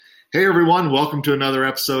Hey everyone, welcome to another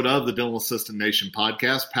episode of the Dental Assistant Nation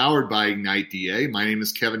podcast powered by Ignite DA. My name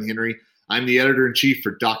is Kevin Henry. I'm the editor-in-chief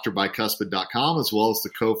for drbicuspid.com as well as the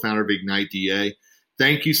co-founder of Ignite DA.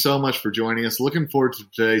 Thank you so much for joining us. Looking forward to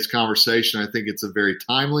today's conversation. I think it's a very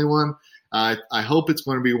timely one. I hope it's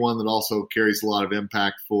going to be one that also carries a lot of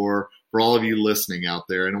impact for all of you listening out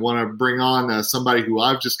there. And I want to bring on somebody who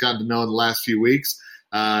I've just gotten to know in the last few weeks,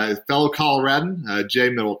 fellow Coloradan, Jay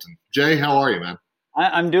Middleton. Jay, how are you, man?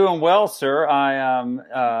 I'm doing well, sir.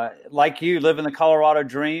 I, like you, live in the Colorado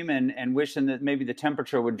dream and wishing that maybe the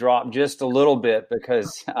temperature would drop just a little bit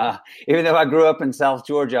because even though I grew up in South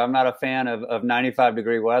Georgia, I'm not a fan of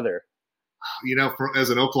 95-degree weather. You know, as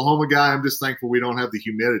an Oklahoma guy, I'm just thankful we don't have the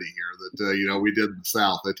humidity here that, we did in the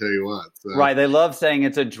South, I tell you what. So. Right. They love saying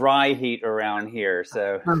it's a dry heat around here.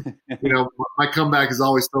 So, my comeback is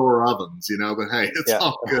always thrower ovens, but hey, it's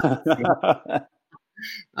all good.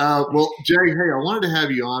 Well, Jay, hey, I wanted to have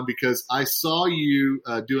you on because I saw you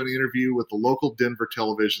do an interview with the local Denver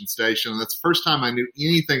television station. That's the first time I knew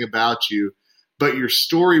anything about you, but your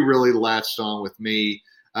story really latched on with me.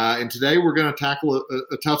 And today we're going to tackle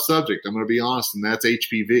a tough subject, I'm going to be honest, and that's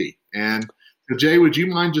HPV. And so Jay, would you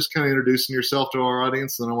mind just kind of introducing yourself to our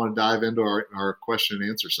audience? And then I want to dive into our question and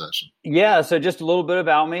answer session. Yeah, so just a little bit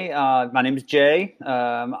about me. My name is Jay.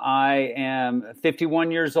 I am 51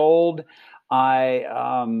 years old. I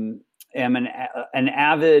am an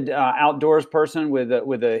avid outdoors person with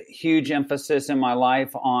a huge emphasis in my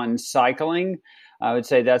life on cycling. I would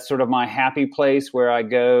say that's sort of my happy place where I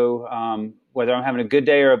go, whether I'm having a good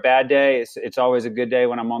day or a bad day. It's always a good day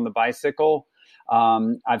when I'm on the bicycle.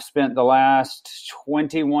 I've spent the last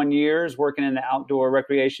 21 years working in the outdoor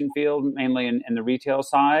recreation field, mainly in the retail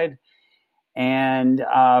side. And,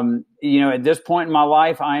 at this point in my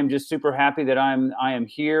life, I am just super happy that I am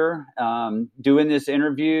here, doing this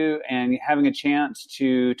interview and having a chance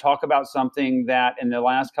to talk about something that in the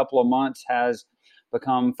last couple of months has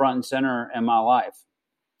become front and center in my life.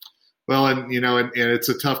 Well, and it's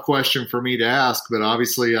a tough question for me to ask, but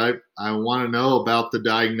obviously I want to know about the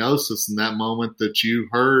diagnosis in that moment that you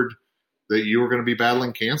heard that you were going to be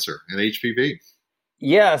battling cancer and HPV.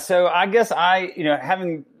 Yeah, so I guess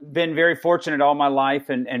having been very fortunate all my life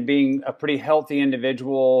and being a pretty healthy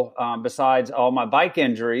individual, besides all my bike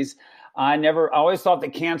injuries, I always thought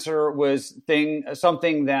that cancer was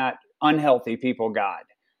something that unhealthy people got.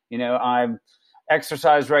 I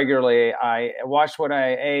exercised regularly. I watched what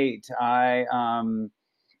I ate. I,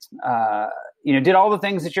 did all the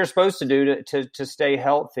things that you're supposed to do to stay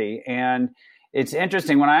healthy. And it's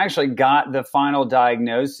interesting, when I actually got the final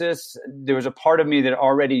diagnosis, there was a part of me that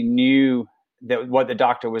already knew that what the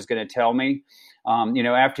doctor was going to tell me.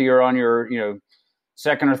 After you're on your,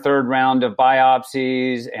 second or third round of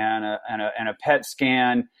biopsies and a PET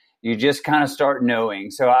scan, you just kind of start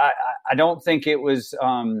knowing. So I don't think it was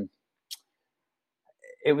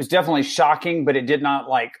definitely shocking, but it did not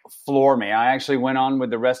floor me. I actually went on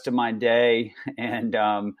with the rest of my day, and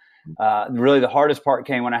really the hardest part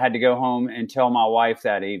came when I had to go home and tell my wife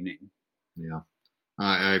that evening. Yeah,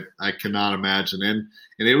 I cannot imagine. And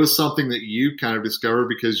it was something that you kind of discovered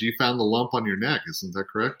because you found the lump on your neck. Isn't that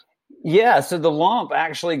correct? Yeah. So the lump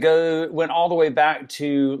actually went all the way back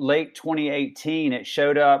to late 2018. It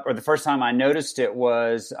showed up, or the first time I noticed it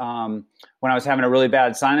was when I was having a really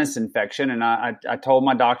bad sinus infection. And I told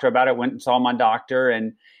my doctor about it, went and saw my doctor,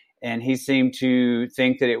 and he seemed to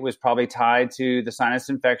think that it was probably tied to the sinus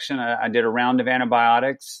infection. I did a round of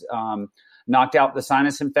antibiotics, knocked out the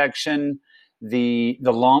sinus infection. The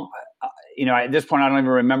lump, at this point, I don't even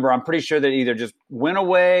remember. I'm pretty sure that it either just went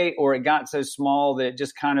away or it got so small that it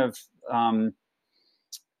just kind of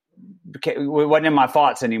wasn't in my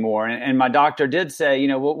thoughts anymore. And my doctor did say,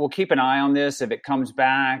 we'll keep an eye on this. If it comes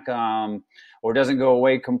back or doesn't go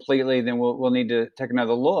away completely, then we'll need to take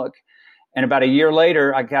another look. And about a year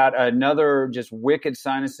later, I got another just wicked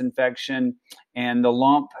sinus infection, and the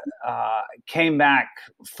lump came back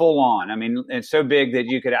full on. I mean, it's so big that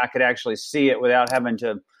I could actually see it without having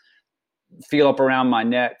to feel up around my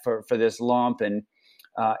neck for this lump. And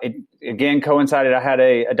it again coincided. I had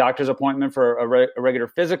a doctor's appointment for a regular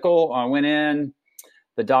physical. I went in.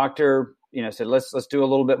 The doctor, said, let's do a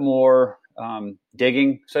little bit more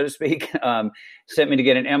digging, so to speak. Sent me to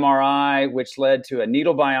get an MRI, which led to a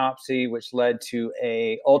needle biopsy, which led to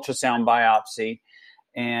a ultrasound biopsy.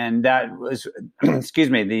 And that was,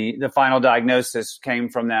 the final diagnosis came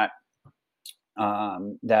from that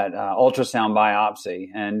ultrasound biopsy.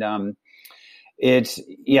 And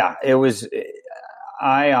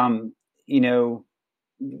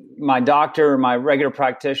my doctor, my regular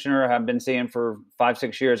practitioner, I've been seeing for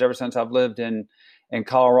 5-6 years, ever since I've lived in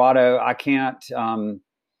Colorado. I can't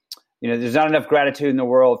there's not enough gratitude in the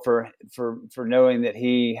world for knowing that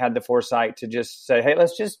he had the foresight to just say, hey,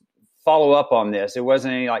 let's just follow up on this. It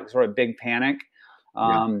wasn't any like sort of big panic.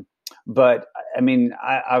 But I mean,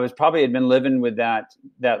 I was probably had been living with that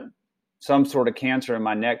some sort of cancer in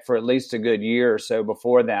my neck for at least a good year or so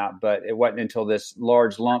before that. But it wasn't until this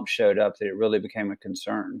large lump showed up that it really became a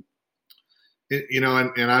concern. And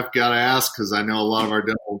I've got to ask, because I know a lot of our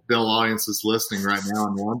dental audience is listening right now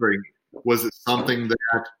and wondering, was it something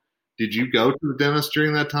that, did you go to the dentist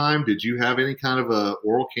during that time? Did you have any kind of a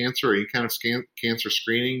oral cancer or any kind of cancer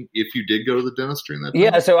screening if you did go to the dentist during that time?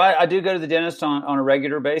 Yeah, so I do go to the dentist on a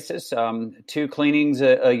regular basis, 2 cleanings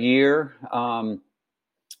a year.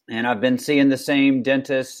 And I've been seeing the same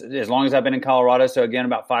dentist as long as I've been in Colorado. So again,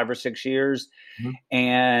 about 5 or 6 years. Mm-hmm.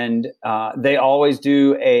 And they always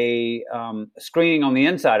do a screening on the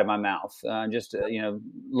inside of my mouth, just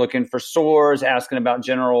looking for sores, asking about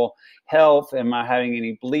general health. Am I having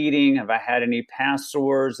any bleeding? Have I had any past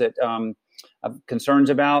sores that I have concerns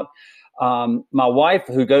about? My wife,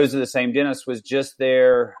 who goes to the same dentist, was just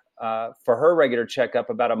there for her regular checkup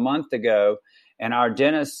about a month ago. And our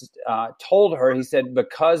dentist told her, he said,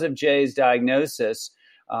 because of Jay's diagnosis,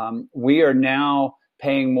 we are now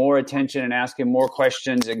paying more attention and asking more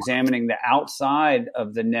questions, examining the outside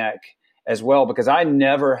of the neck as well, because I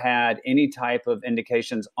never had any type of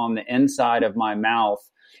indications on the inside of my mouth,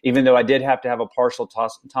 even though I did have to have a partial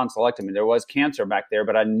tonsillectomy. There was cancer back there,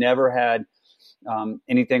 but I never had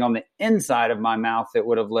anything on the inside of my mouth that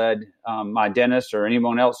would have led my dentist or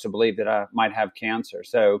anyone else to believe that I might have cancer.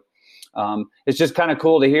 So it's just kind of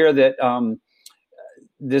cool to hear that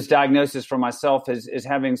this diagnosis for myself is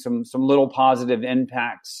having some little positive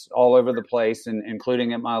impacts all over the place, and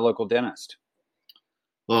including at my local dentist.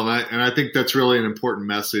 Well, and I think that's really an important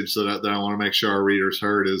message that I want to make sure our readers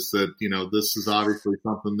heard, is that, this is obviously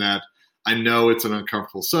something that I know it's an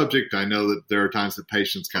uncomfortable subject. I know that there are times that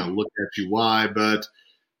patients kind of look at you why, but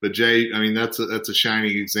Jay, I mean, that's a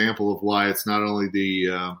shining example of why it's not only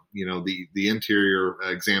the interior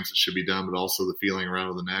exams that should be done, but also the feeling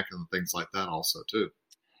around the neck and things like that also too.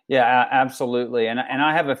 Yeah, absolutely. And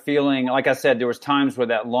I have a feeling, like I said, there was times where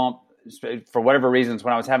that lump, for whatever reasons,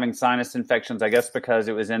 when I was having sinus infections, I guess because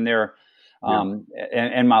it was in there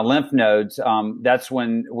and my lymph nodes, that's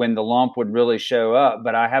when the lump would really show up.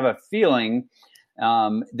 But I have a feeling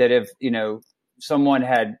that if, someone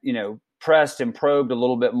had, pressed and probed a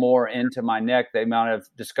little bit more into my neck, they might have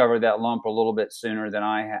discovered that lump a little bit sooner than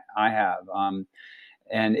I have.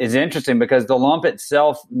 And it's interesting because the lump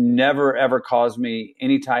itself never, ever caused me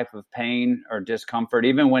any type of pain or discomfort,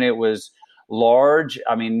 even when it was large.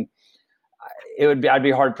 I mean, I'd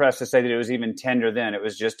be hard pressed to say that it was even tender then. It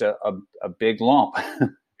was just a big lump.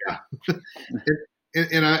 Yeah.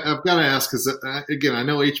 And I've got to ask, because again, I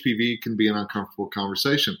know HPV can be an uncomfortable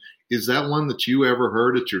conversation. Is that one that you ever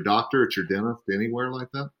heard at your doctor, at your dentist, anywhere like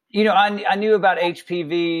that? I knew about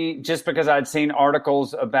HPV just because I'd seen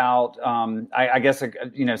articles about, I guess,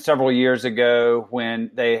 several years ago when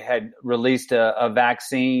they had released a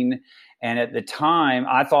vaccine. And at the time,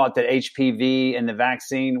 I thought that HPV and the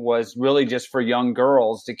vaccine was really just for young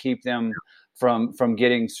girls to keep them from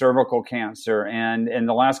getting cervical cancer. And in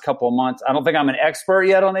the last couple of months, I don't think I'm an expert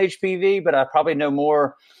yet on HPV, but I probably know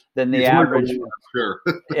more than the average. Sure.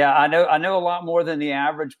 Yeah, I know a lot more than the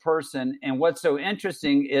average person. And what's so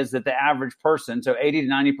interesting is that the average person, so 80 to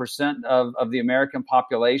 90% of the American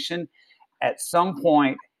population, at some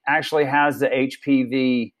point actually has the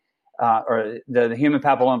HPV or the human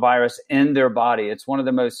papillomavirus in their body. It's one of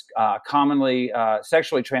the most commonly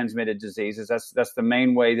sexually transmitted diseases. That's the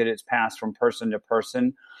main way that it's passed from person to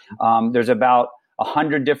person. There's about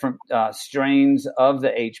 100 different strains of the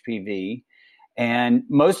HPV. And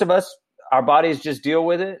most of us, our bodies just deal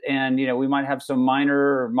with it. And, we might have some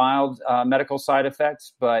minor or mild medical side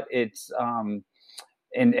effects, but it's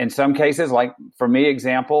in some cases, like for me,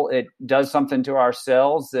 example, it does something to our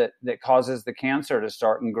cells that causes the cancer to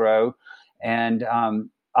start and grow. And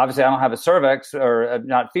obviously, I don't have a cervix or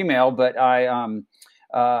not female, but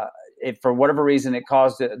for whatever reason, it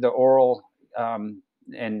caused the oral and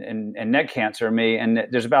neck cancer in me. And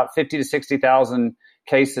there's about 50 to 60,000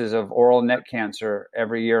 cases of oral neck cancer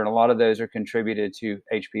every year, and a lot of those are contributed to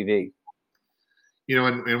HPV.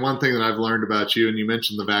 And one thing that I've learned about you, and you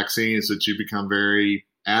mentioned the vaccine, is that you become very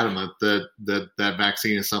adamant that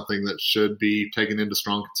vaccine is something that should be taken into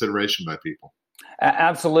strong consideration by people.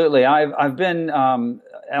 Absolutely. I've been on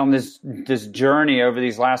this journey over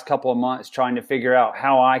these last couple of months trying to figure out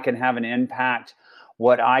how I can have an impact,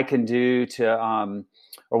 what I can do to,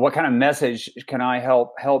 or what kind of message can I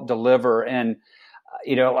help deliver. And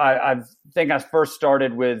I think I first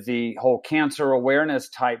started with the whole cancer awareness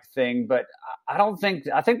type thing, but I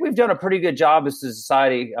think we've done a pretty good job as a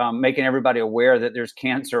society making everybody aware that there's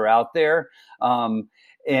cancer out there.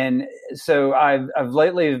 And so I've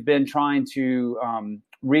lately been trying to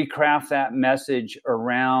recraft that message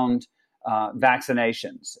around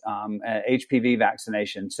vaccinations, HPV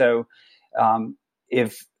vaccination. So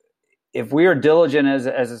if we are diligent as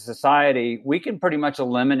a society, we can pretty much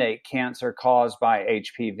eliminate cancer caused by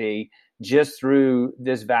HPV just through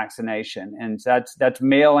this vaccination. And that's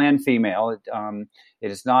male and female.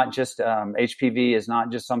 It is not just HPV is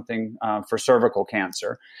not just something for cervical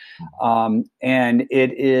cancer. And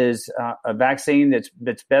it is a vaccine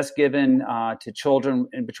that's best given to children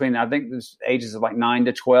in between, I think, the ages of like 9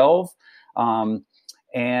 to 12.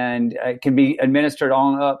 And it can be administered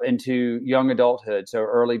on up into young adulthood, so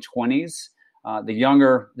early 20s. The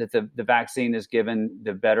younger that the vaccine is given,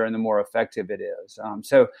 the better and the more effective it is.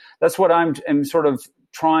 So that's what I'm sort of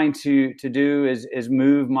trying to do is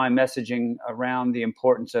move my messaging around the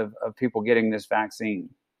importance of people getting this vaccine.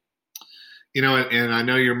 And I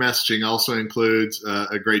know your messaging also includes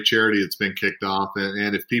a great charity that's been kicked off.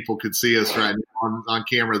 And if people could see us right now on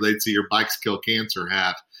camera, they'd see your Bikes Kill Cancer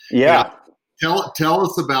hat. Yeah. Tell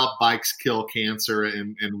us about Bikes Kill Cancer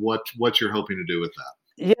and what you're hoping to do with that.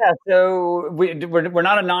 Yeah, so we're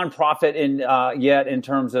not a nonprofit yet in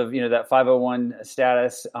terms of that 501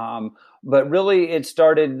 status, but really it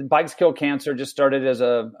started. Bikes Kill Cancer just started as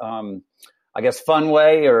a fun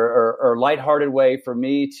way or lighthearted way for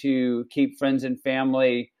me to keep friends and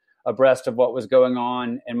family abreast of what was going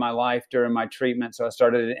on in my life during my treatment. So I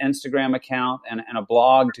started an Instagram account and a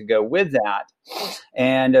blog to go with that.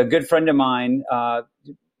 And a good friend of mine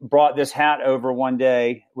brought this hat over one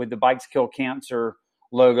day with the Bikes Kill Cancer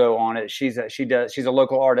logo on it. She's a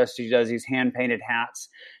local artist. She does these hand painted hats.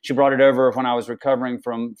 She brought it over when I was recovering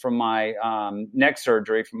from my neck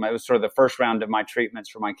surgery. It was sort of the first round of my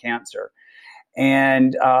treatments for my cancer.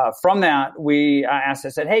 And from that, I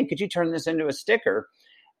said, hey, could you turn this into a sticker?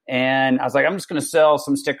 And I was like, I'm just going to sell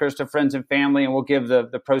some stickers to friends and family, and we'll give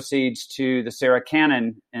the proceeds to the Sarah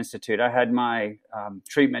Cannon Institute. I had my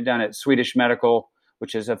treatment done at Swedish Medical,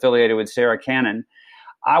 which is affiliated with Sarah Cannon.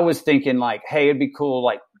 I was thinking like, hey, it'd be cool,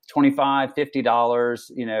 like $25,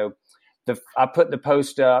 $50. I put the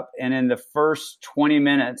post up, and in the first 20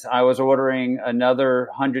 minutes, I was ordering another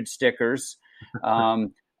 100 stickers. I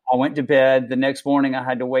went to bed. The next morning, I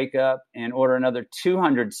had to wake up and order another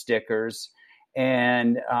 200 stickers.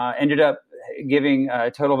 And ended up giving a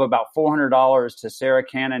total of about $400 to Sarah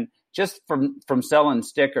Cannon just from selling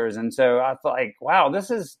stickers. And so I thought, like, wow, this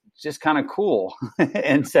is just kind of cool.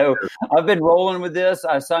 And so I've been rolling with this.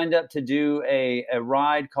 I signed up to do a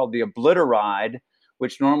ride called the Obliteride,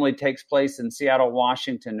 which normally takes place in Seattle,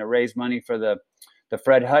 Washington, to raise money for the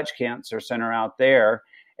Fred Hutch Cancer Center out there.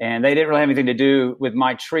 And they didn't really have anything to do with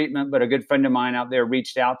my treatment, but a good friend of mine out there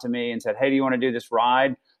reached out to me and said, hey, do you want to do this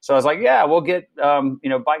ride? So I was like, yeah, we'll get,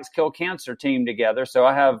 Bikes Kill Cancer team together. So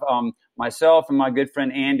I have myself and my good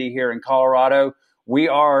friend Andy here in Colorado. We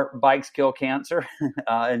are Bikes Kill Cancer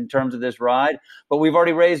in terms of this ride, but we've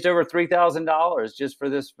already raised over $3,000 just for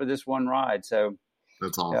this one ride. So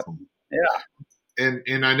that's awesome. Yeah.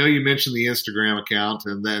 And I know you mentioned the Instagram account,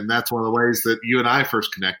 and then that's one of the ways that you and I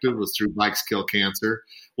first connected was through Bikes Kill Cancer.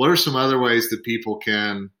 What are some other ways that people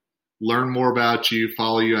can learn more about you,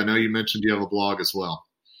 follow you? I know you mentioned you have a blog as well.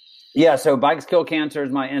 Yeah, so Bikes Kill Cancer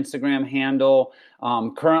is my Instagram handle.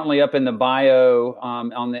 Currently up in the bio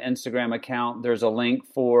on the Instagram account, there's a link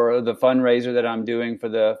for the fundraiser that I'm doing for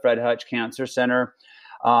the Fred Hutch Cancer Center.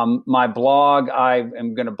 My blog, I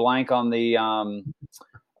am going to blank on the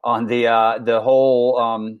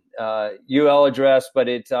whole UL address, but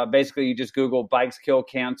it's basically you just Google Bikes Kill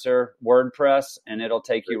Cancer WordPress, and it'll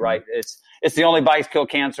take you right. It's the only Bikes Kill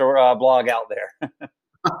Cancer blog out there.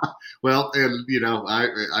 Well, and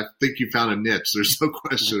I think you found a niche. There's no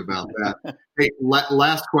question about that. Hey,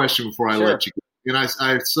 last question before I let you go. And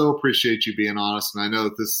I so appreciate you being honest, and I know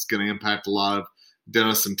that this is going to impact a lot of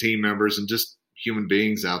dentists and team members and just human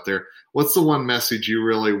beings out there. What's the one message you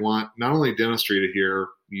really want not only dentistry to hear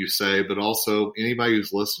you say, but also anybody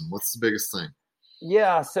who's listening? What's the biggest thing?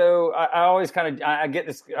 Yeah, so I always I get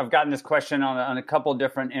this. I've gotten this question on a couple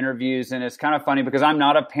different interviews, and it's kind of funny because I'm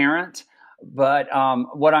not a parent. But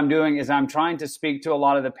what I'm doing is I'm trying to speak to a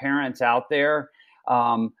lot of the parents out there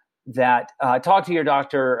that talk to your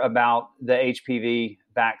doctor about the HPV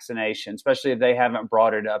vaccination, especially if they haven't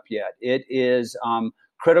brought it up yet. It is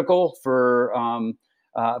critical for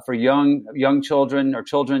young children or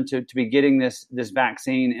children to be getting this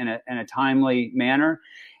vaccine in a timely manner.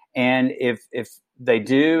 And if they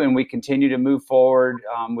do, and we continue to move forward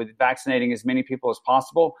with vaccinating as many people as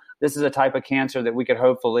possible, this is a type of cancer that we could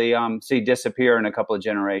hopefully see disappear in a couple of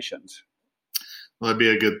generations. Well, that'd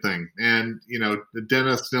be a good thing. And, the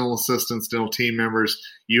dentists, dental assistants, dental team members,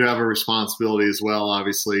 you have a responsibility as well,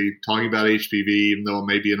 obviously, talking about HPV, even though it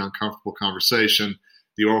may be an uncomfortable conversation,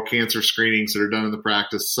 the oral cancer screenings that are done in the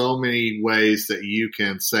practice, so many ways that you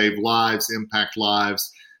can save lives, impact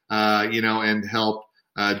lives, and help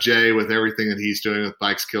Jay with everything that he's doing with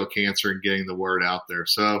Bikes Kill Cancer and getting the word out there.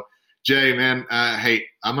 So, Jay, man, hey,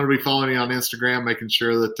 I'm going to be following you on Instagram, making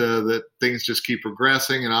sure that things just keep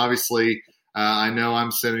progressing. And obviously, I know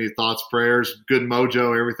I'm sending you thoughts, prayers, good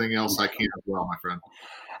mojo, everything else I can as well, my friend.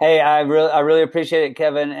 Hey, I really appreciate it,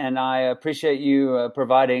 Kevin, and I appreciate you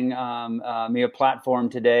providing me a platform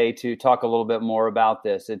today to talk a little bit more about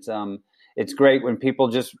this. It's great when people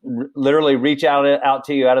just literally reach out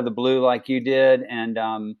to you out of the blue like you did, and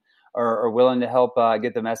are willing to help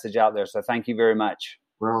get the message out there. So thank you very much.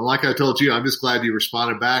 Well, like I told you, I'm just glad you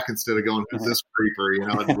responded back instead of going, who's this creeper?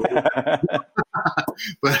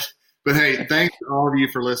 But hey, thanks to all of you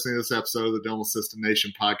for listening to this episode of the Dental Assistant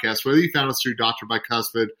Nation podcast. Whether you found us through Dr.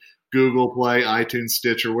 Bicuspid, Google Play, iTunes,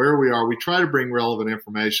 Stitcher, where we are, we try to bring relevant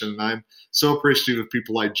information. And I'm so appreciative of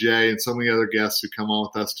people like Jay and so many other guests who come on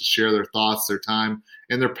with us to share their thoughts, their time,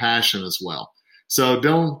 and their passion as well. So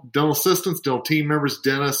dental assistants, dental team members,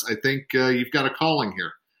 dentists, I think you've got a calling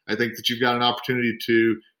here. I think that you've got an opportunity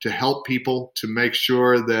to help people, to make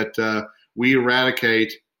sure that we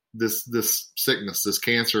eradicate this sickness, this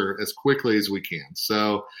cancer, as quickly as we can.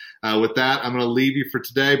 So with that, I'm going to leave you for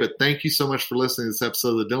today, but thank you so much for listening to this episode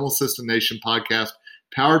of the Dental Assistant Nation podcast,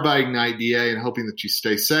 powered by Ignite DA, and hoping that you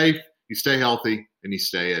stay safe, you stay healthy, and you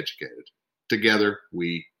stay educated. Together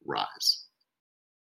we rise.